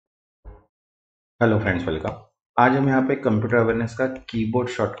Hello friends, welcome. आज हम यहाँ पे कंप्यूटर अवेयरनेस का कीबोर्ड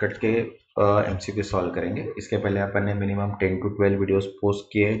शॉर्टकट के एमसीक्यू सॉल्व करेंगे। इसके पहले अपन ने मिनिमम 10 to 12 वीडियोस पोस्ट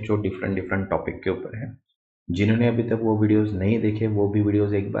किए जो डिफरेंट टॉपिक के ऊपर है। जिन्होंने अभी तक वो वीडियोस नहीं देखे वो भी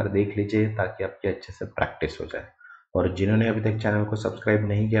वीडियोस एक बार देख लीजिए ताकि आपकी अच्छे से प्रैक्टिस हो जाए। और जिन्होंने अभी तक चैनल को सब्सक्राइब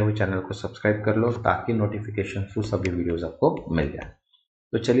नहीं किया वो चैनल को सब्सक्राइब कर लो ताकि नोटिफिकेशन थ्रू सभी वीडियोज आपको मिल जाए।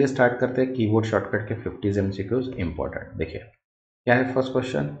 तो चलिए स्टार्ट करते हैं। कीबोर्ड शॉर्टकट के 50 एमसीक्यूज इंपॉर्टेंट। देखिए क्या है फर्स्ट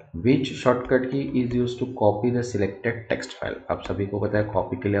क्वेश्चन, विच शॉर्टकट की is use to copy the selected text file. आप सभी को पता है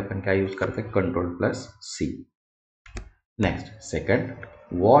कॉपी के लिए अपन क्या यूज करते हैं, Ctrl+C। Next second,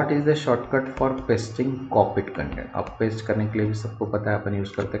 what is the shortcut for pasting copied content. अब पेस्ट करने के लिए भी सबको पता है अपन यूज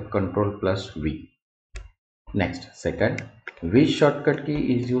करते हैं Ctrl+V। नेक्स्ट सेकंड, विच शॉर्टकट की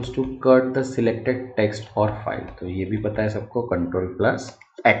is use to cut the selected text और फाइल। तो ये भी पता है सबको,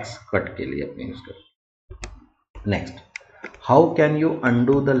 Ctrl+X कट के लिए अपने यूज करते। Next, how can you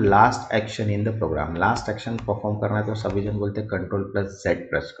undo the last action in the programme. Last action perform करना है तो सभी जन बोलते हैं Ctrl+Z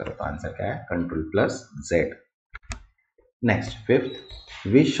प्रेस करो। तो आंसर क्या है, Ctrl+Z। नेक्स्ट फिफ्थ,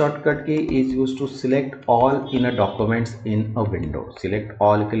 विच शॉर्टकट की is use to select all in a documents in a window. Select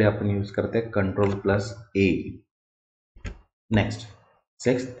all के लिए अपन यूज करते हैं Ctrl+A। Next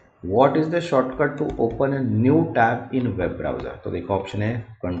sixth, what is the shortcut to open a new tab in web browser. तो देखो option है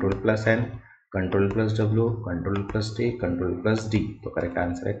Ctrl+N, Ctrl+W, Ctrl+T, Ctrl+D। तो correct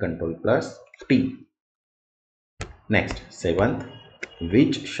answer है Ctrl+T। Next seventh,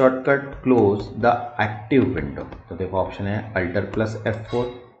 which shortcut close the active window. तो देखो option है Alt+F4,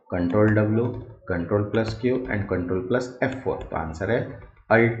 Ctrl+W, Ctrl+Q and Ctrl+F4। तो answer है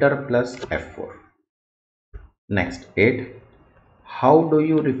Alt+F4। Next eight, how do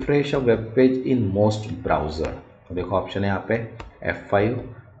you refresh a web page in most browser. तो देखो option है यहाँ पे F5,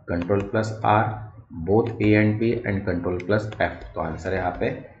 Ctrl+R, both A and B and Ctrl+F। तो आंसर है यहाँ पे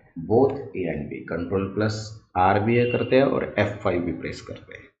both A and B। Ctrl+R भी ये करते हैं और F5 भी प्रेस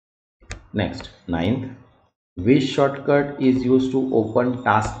करते हैं। Next ninth, which shortcut is use to open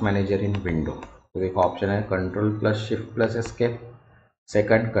task manager in window. तो देखो ऑप्शन है Ctrl+Shift+Escape,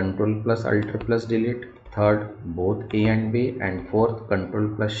 second Ctrl+Alt+Delete, third both A and B and fourth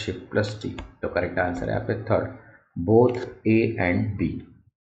Ctrl+Shift+T। तो करेक्ट आंसर है यहाँ पे third, both A and B।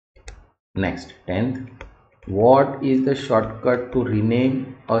 Next tenth, what is the shortcut to rename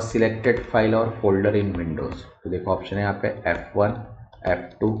a selected file और folder इन Windows. तो देखो option है यहाँ पे F1,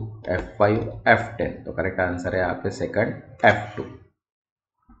 F2, F5, F10। तो करेक्ट आंसर है यहाँ पे second F2।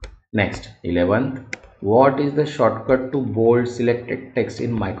 Next 11th, what is the shortcut to bold selected text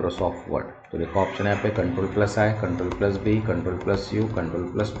in Microsoft word. तो देखो ऑप्शन है यहाँ पे Ctrl+I, Ctrl+B, Ctrl+U,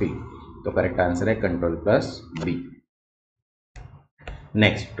 Ctrl+P। तो करेक्ट आंसर है Ctrl+B।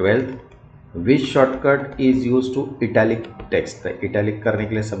 Next 12th, which shortcut is use to italic text. Italic करने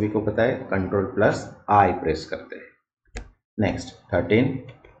के लिए सभी को पता है Ctrl+I प्रेस करते हैं। Next 13,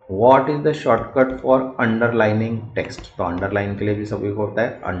 what is the shortcut for underlining text. तो अंडरलाइन के लिए भी सभी को होता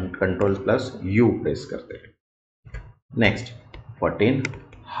है Ctrl+U प्रेस करते हैं। Next 14,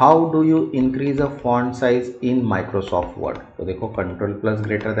 how do you increase a font size in Microsoft word. तो देखो Ctrl+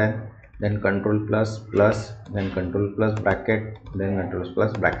 greater than Ctrl++, then Ctrl+ bracket, then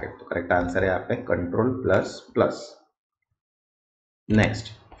Ctrl+ bracket. तो करेक्ट आंसर है यहाँ पे Ctrl++।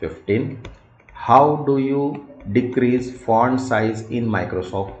 Next 15, how do you decrease font size in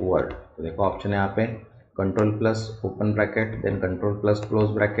Microsoft word. तो देखो option है यहाँ पे Ctrl+ open bracket, then Ctrl+ close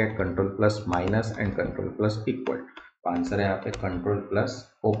bracket, Ctrl+ minus and Ctrl+ equal. तो आंसर है यहाँ पे Ctrl+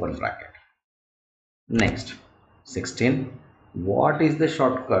 open bracket. Next 16, what is the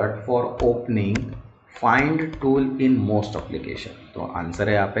shortcut for opening find tool in most application. तो आंसर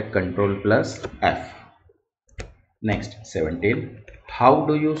है यहाँ पे Ctrl+F। Next 17, how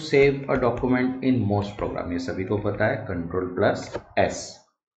do you save a document in most programme. ये सभी को पता है Ctrl+S।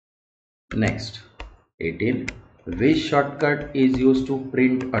 Next 18, which shortcut is use to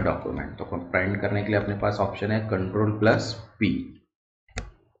print a document. तो प्रिंट करने के लिए अपने पास ऑप्शन है Ctrl+P।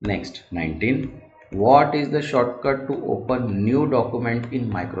 Next 19, what is the shortcut to open new document in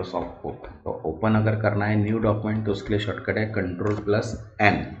Microsoft open. तो ओपन अगर करना है न्यू डॉक्यूमेंट तो उसके लिए शॉर्टकट है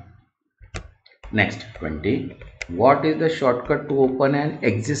Ctrl+N। Next 20, what is the shortcut to open an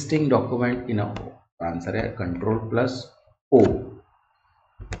existing document in a answer है Ctrl+O।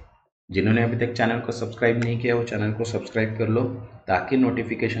 जिन्होंने अभी तक चैनल को सब्सक्राइब नहीं किया वो चैनल को सब्सक्राइब कर लो ताकि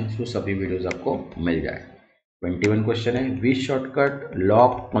नोटिफिकेशन थ्रू सभी वीडियोस आपको मिल जाए। 21 क्वेश्चन है, विच शॉर्टकट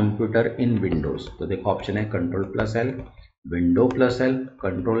लॉक कंप्यूटर इन विंडोज। तो देखो ऑप्शन है Ctrl+L, Window+L,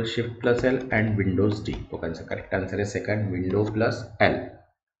 Ctrl+Shift+L and Windows+D। तो करेक्ट आंसर है second Window+L।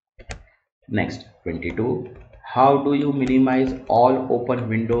 Next 22, how do you minimise all open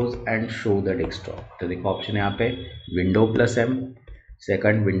Windows and show the desktop. तो देखो ऑप्शन है यहाँ पे window plus M,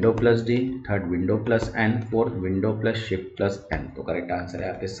 second window plus D, third window plus N, fourth window plus shift plus N. तो correct answer है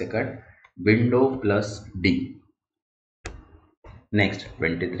यहाँ पे second window plus D. Next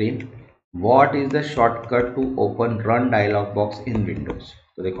 23, what is the shortcut to open run dialogue box in Windows.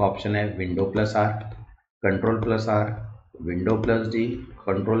 तो देखो option है window plus are, control plus are, window plus D,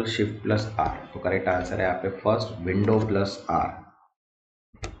 control shift plus are. तो correct answer है यहाँ पे first window plus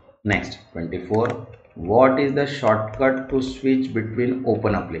are. Next 24, what is the shortcut to switch between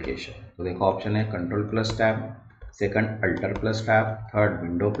open application. तो देखो option है control plus tab, second alter plus tab, third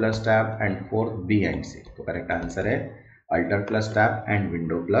window plus tab and fourth B and सी। तो correct answer है alter plus tab and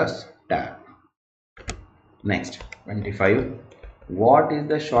window plus tab. Next 25, what is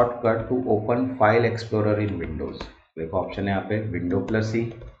the shortcut to open file explorer in Windows. देखो option है यहाँ पे window plus सी,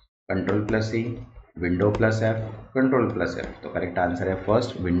 control plus सी, window plus F, control plus F. तो correct answer है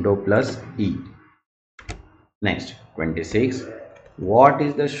first window plus E. Next 26, what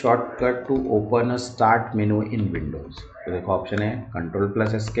is the shortcut to open a start menu in Windows. तो देखो option है control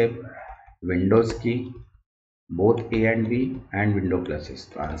plus escape, Windows की, both A and B and window plus S.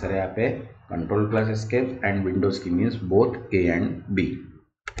 तो answer है यहाँ पे control plus escape and Windows की means both A and B.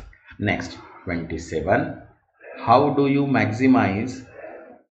 Next 27, how do you maximise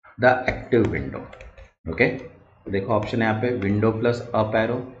the active window. Okay, देखो option है यहाँ पे window plus up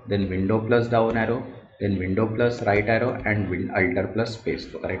arrow, then window plus down arrow, then window plus right arrow and alter plus space.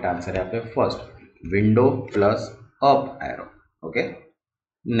 तो correct answer है यहाँ पे first window plus up arrow. Okay,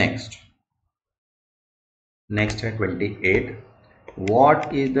 next है 28,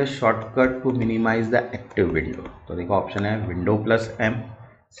 what is the shortcut to minimise the active window. तो देखो option है window plus M,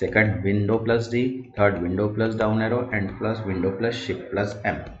 second window plus D, third window plus down arrow and plus window plus shift plus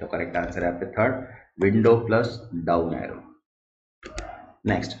M. तो correct answer है यहाँ पे third window plus down arrow.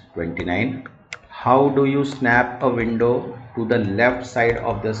 Next 29, how do you snap a window to the left side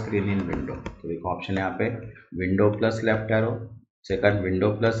of the screen in window. तो देखो option है यहाँ पे window plus left arrow, second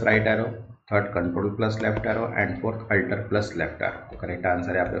window plus right arrow, third control plus left arrow and fourth alter plus left arrow. तो correct answer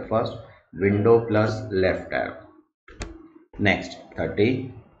है यहाँ पे first window plus left arrow. Next 30,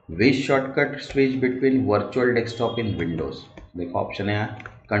 विच shortcut switch between virtual desktop इन Windows. देखो option है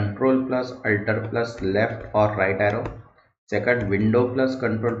control plus alter plus left और right arrow, second window plus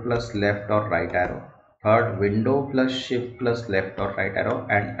control plus left और right arrow, third window plus shift plus left और right arrow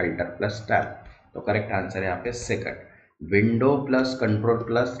and alter plus tab. तो correct answer है यहाँ पे second window plus control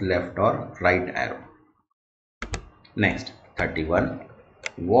plus left और right arrow. Next 31,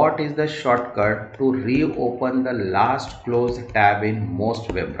 what is the shortcut to reopen the last closed tab in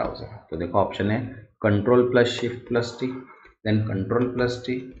most web browser। तो देखो option है control plus shift plus T, then control plus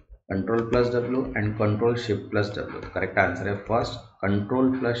T, control plus W and control shift plus W. Correct answer है first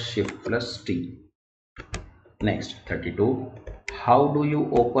control plus shift plus T. Next 32, how do you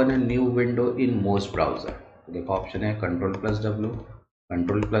open a new window in most browser. देखो option है control plus W,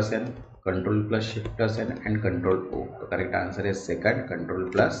 control plus N, control plus shift plus N and control ओ। तो correct answer है second control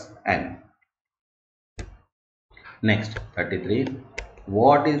plus N. Next 33,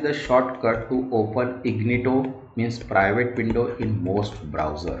 what is the shortcut to open इग्निटो means private window in most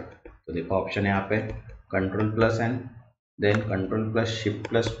browser. तो देखो option है यहाँ पे control plus N, then control plus shift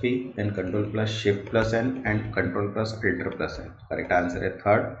plus p, then control plus shift plus n and control plus filter plus n। correct answer है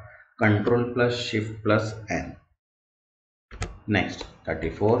third control plus shift plus n। next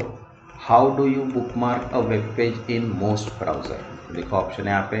 34, how do you bookmark a web page in most browser। देखो option है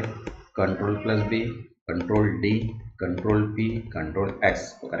यहाँ पे control plus B, control D, control P, control S.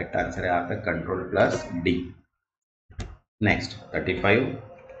 तो correct answer है यहाँ पे control plus D. Next 35,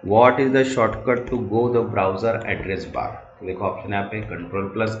 what is the shortcut to go the browser address bar. देखो option है यहाँ पे control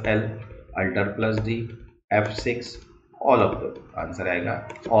plus L, alter plus D, F6, all of the. Answer आएगा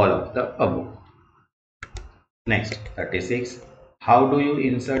all of the above. Next 36, how do you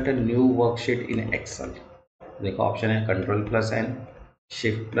insert a new worksheet in Excel. देखो option है control plus N,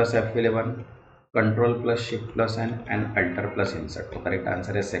 shift plus F11, control plus shift plus N and alter plus insert. तो correct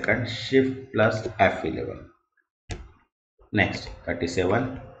answer है second shift plus F11। Next 37,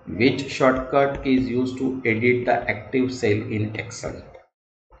 which shortcut is used to edit the active cell in Excel।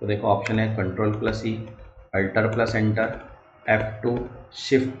 तो देखो option है control plus ई, alter plus enter, F2,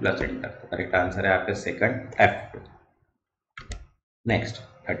 shift plus enter. तो correct answer है आपके second F2। Next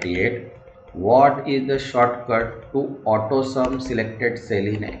 38, what is the shortcut to auto some selected cell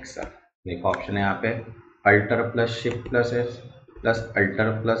in Excel. देखो option है यहाँ पे alter plus shift plus S plus alter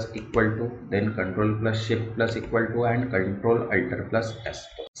plus equal to, then control plus shift plus equal to and control alter plus S.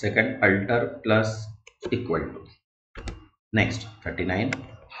 Second alter plus equal to. Next 39,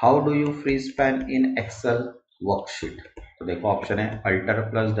 how do you free span in Excel worksheet? तो देखो option है alter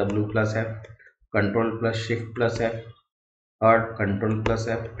plus W plus F, control plus shift plus F और control plus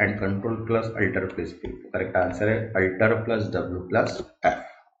F and control plus alter plus P. Correct answer है alter plus W plus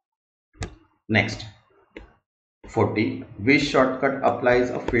F. Next 40, which shortcut applies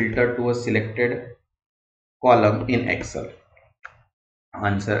a filter to a selected column in Excel?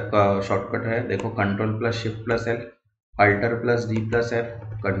 Answer shortcut है देखो control plus shift plus L, alter plus D plus F,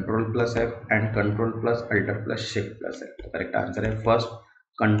 control plus F and control plus alter plus shift plus L. Correct answer है first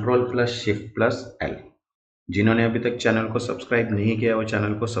control plus shift plus L. जिन्होंने अभी तक channel को subscribe नहीं किया वो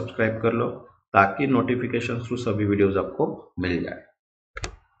channel को subscribe कर लो ताकि नोटिफिकेशन थ्रू सभी वीडियोस आपको मिल जाए।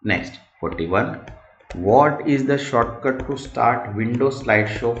 Next 41, what is the shortcut to start window slide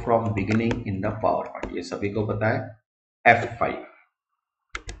show from beginning in the power point? ये सभी को पता है F5।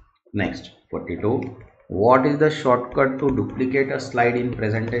 Next 42, what is the shortcut to duplicate a slide in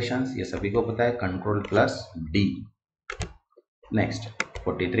presentations? ये सभी को पता है control plus D. Next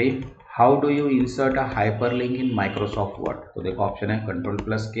 43, how do you insert a hyperlink in Microsoft word? तो देखो ऑप्शन है कंट्रोल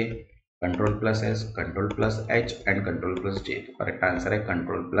प्लस के, control plus S, control plus H and control plus जे। तो करेक्ट आंसर है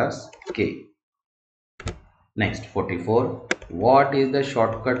कंट्रोल प्लस के। Next 44, what is the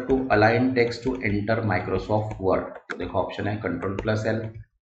shortcut to align text to enter Microsoft word? तो देखो option है control plus L,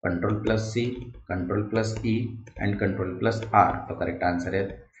 control plus C, control plus E and control plus are. तो correct answer है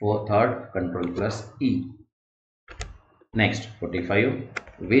third control plus E. Next 45,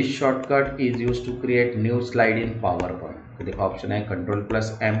 which shortcut is use to create new slide in power point? तो देखो option है control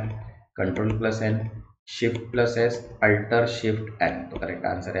plus M, control plus N, shift plus S, alter shift N. तो correct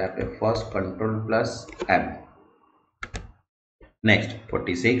answer है यहाँ पे first control plus M. Next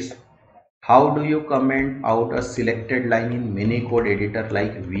 46, how do you comment out a selected line in mini code editor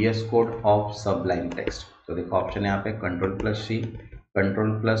like VS code of सबलाइन text? तो देखो option है यहाँ पे control plus C,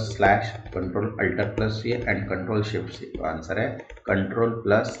 control plus slash, control alter plus C and control shift सी। तो answer है control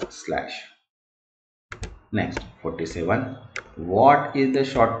plus slash. Next 47, what is the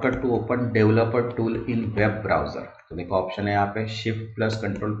shortcut to open developer tool in web browser? तो देखो option है यहाँ पे shift plus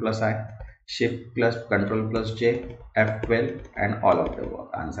control plus I, shift plus control plus J, F12 and all of the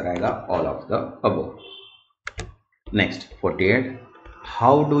above. Answer आएगा all of the above. Next 48,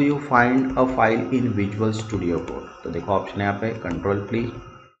 how do you find a file in visual studio code? तो देखो option है यहाँ पे control plea,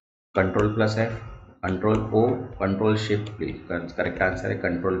 control plus F, control ओ, control shift plea. Correct answer है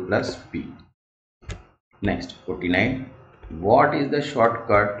control plus P. Next 49, what is the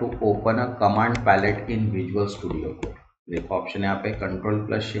shortcut to open a command palette in Visual Studio Code? देखो option यहाँ पे control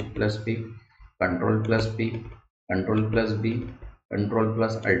plus shift plus P, control plus P, control plus B, control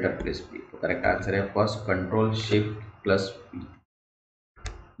plus alter plus P. तो correct answer है first control shift plus P.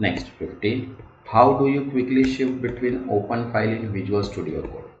 Next 50, how do you quickly shift between open file in visual studio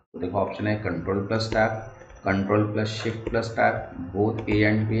code? तो देखो option है control plus tab, control plus shift plus tab, both A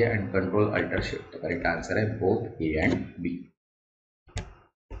and B and control alter shift. तो correct answer है both A and B.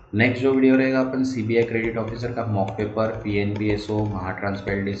 Next जो video रहेगा अपन CBI credit officer का mock paper, PNBSO,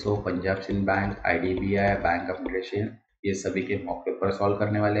 महाट्रांसपेरेंट SO, Punjab Sindh bank, IDBI, bank of Malaysia, ये सभी के mock paper solve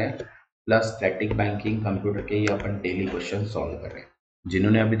करने वाले हैं। प्लस स्टैटिक बैंकिंग कंप्यूटर के ये अपन डेली क्वेश्चन सॉल्व कर रहे हैं।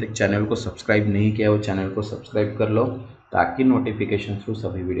 जिन्होंने अभी तक चैनल को सब्सक्राइब नहीं किया वो चैनल को सब्सक्राइब कर लो ताकि नोटिफिकेशन थ्रू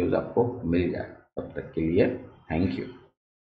सभी वीडियोज आपको मिल जाए। तब तक के लिए थैंक यू।